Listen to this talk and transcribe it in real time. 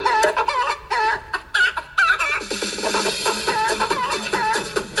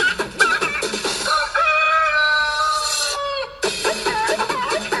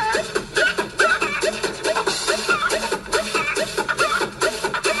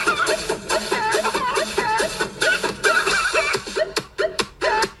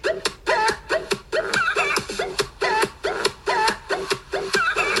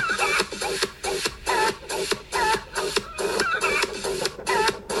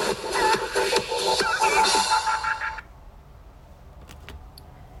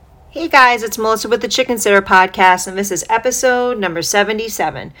Hey guys, it's Melissa with the Chicken Sitter Podcast, and this is episode number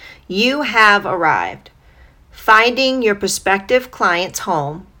 77. You have arrived. Finding your prospective client's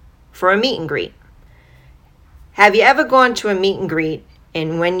home for a meet and greet. Have you ever gone to a meet and greet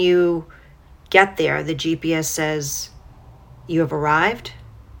and when you get there, the GPS says you have arrived,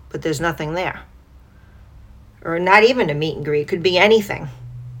 but there's nothing there? Or not even a meet and greet, it could be anything.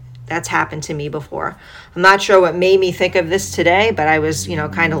 That's happened to me before. I'm not sure what made me think of this today, but I was,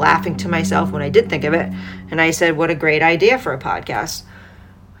 kind of laughing to myself when I did think of it. And I said, what a great idea for a podcast.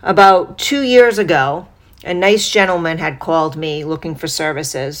 About 2 years ago, a nice gentleman had called me looking for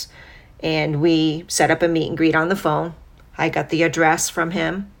services, and we set up a meet and greet on the phone. I got the address from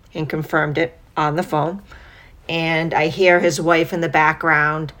him and confirmed it on the phone. And I hear his wife in the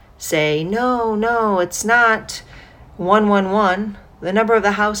background say, no, it's not 111. The number of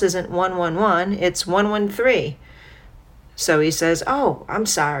the house isn't 111, it's 113. So he says, oh, I'm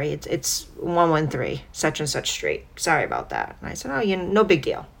sorry, it's 113, such and such street. Sorry about that. And I said, oh, no big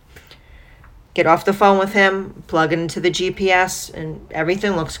deal. Get off the phone with him, plug it into the GPS, and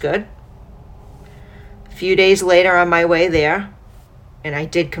everything looks good. A few days later, on my way there, and I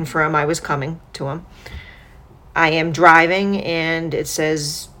did confirm I was coming to him, I am driving, and it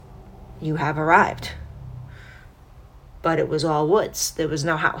says, you have arrived. But it was all woods. There was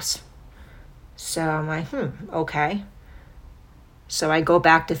no house. So I'm like, okay. So I go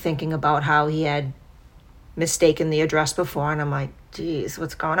back to thinking about how he had mistaken the address before, and I'm like, geez,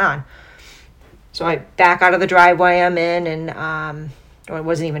 what's going on? So I back out of the driveway I'm in, and or it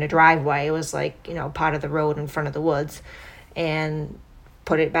wasn't even a driveway. It was like, part of the road in front of the woods, and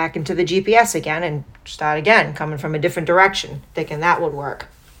put it back into the GPS again and start again, coming from a different direction, thinking that would work.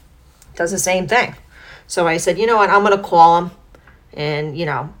 Does the same thing. So I said, you know what, I'm going to call him and,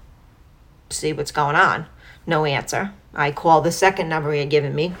 see what's going on. No answer. I called the second number he had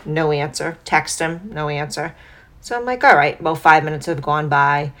given me. No answer. Text him. No answer. So I'm like, all right, about 5 minutes have gone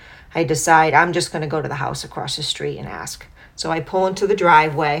by. I decide I'm just going to go to the house across the street and ask. So I pull into the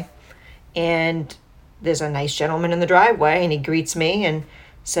driveway, and there's a nice gentleman in the driveway, and he greets me and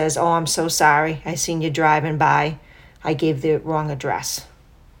says, oh, I'm so sorry. I seen you driving by. I gave the wrong address.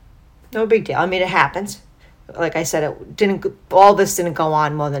 No big deal. I mean, it happens. Like I said, all this didn't go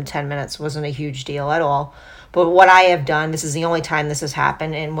on more than 10 minutes. It wasn't a huge deal at all. But what I have done, this is the only time this has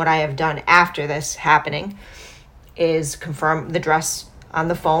happened, and what I have done after this happening is confirm the address on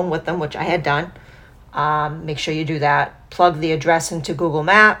the phone with them, which I had done. Make sure you do that. Plug the address into Google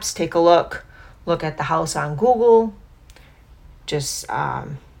Maps. Take a look. Look at the house on Google. Just, take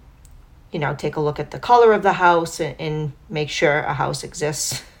a look at the color of the house and make sure a house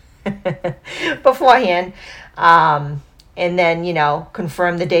exists beforehand, and then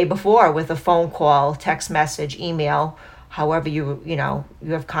confirm the day before with a phone call, text message, email, however you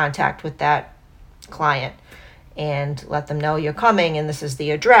have contact with that client, and let them know you're coming and this is the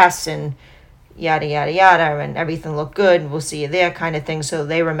address and yada yada yada, and everything looked good, we'll see you there, kind of thing, so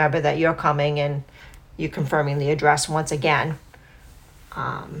they remember that you're coming and you're confirming the address once again.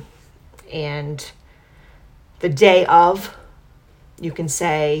 And the day of, you can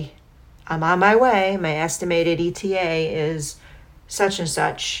say, I'm on my way. My estimated ETA is such and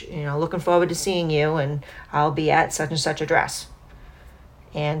such, looking forward to seeing you, and I'll be at such and such address.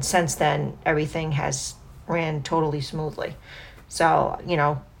 And since then, everything has ran totally smoothly. So,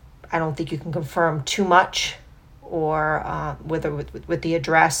 I don't think you can confirm too much or with the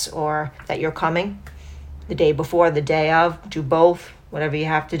address or that you're coming the day before, the day of. Do both, whatever you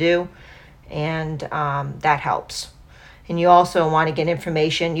have to do, and that helps. And you also want to get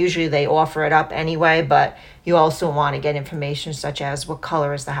information. Usually they offer it up anyway, but you also want to get information such as what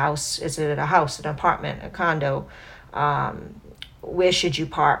color is the house? Is it a house, an apartment, a condo? Where should you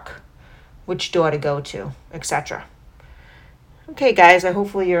park? Which door to go to, etc. Okay, guys,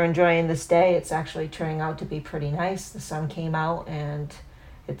 hopefully you're enjoying this day. It's actually turning out to be pretty nice. The sun came out and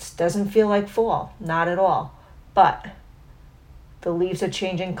it doesn't feel like fall, not at all. But the leaves are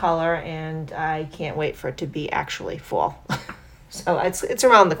changing color, and I can't wait for it to be actually fall. So it's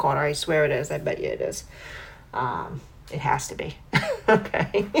around the corner. I swear it is. I bet you it is. It has to be.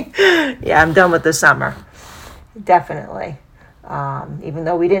 Okay. Yeah, I'm done with the summer. Definitely. Even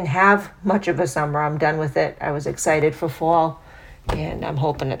though we didn't have much of a summer, I'm done with it. I was excited for fall, and I'm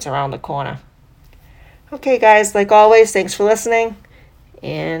hoping it's around the corner. Okay, guys, like always, thanks for listening,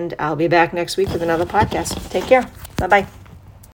 and I'll be back next week with another podcast. Take care. Bye-bye.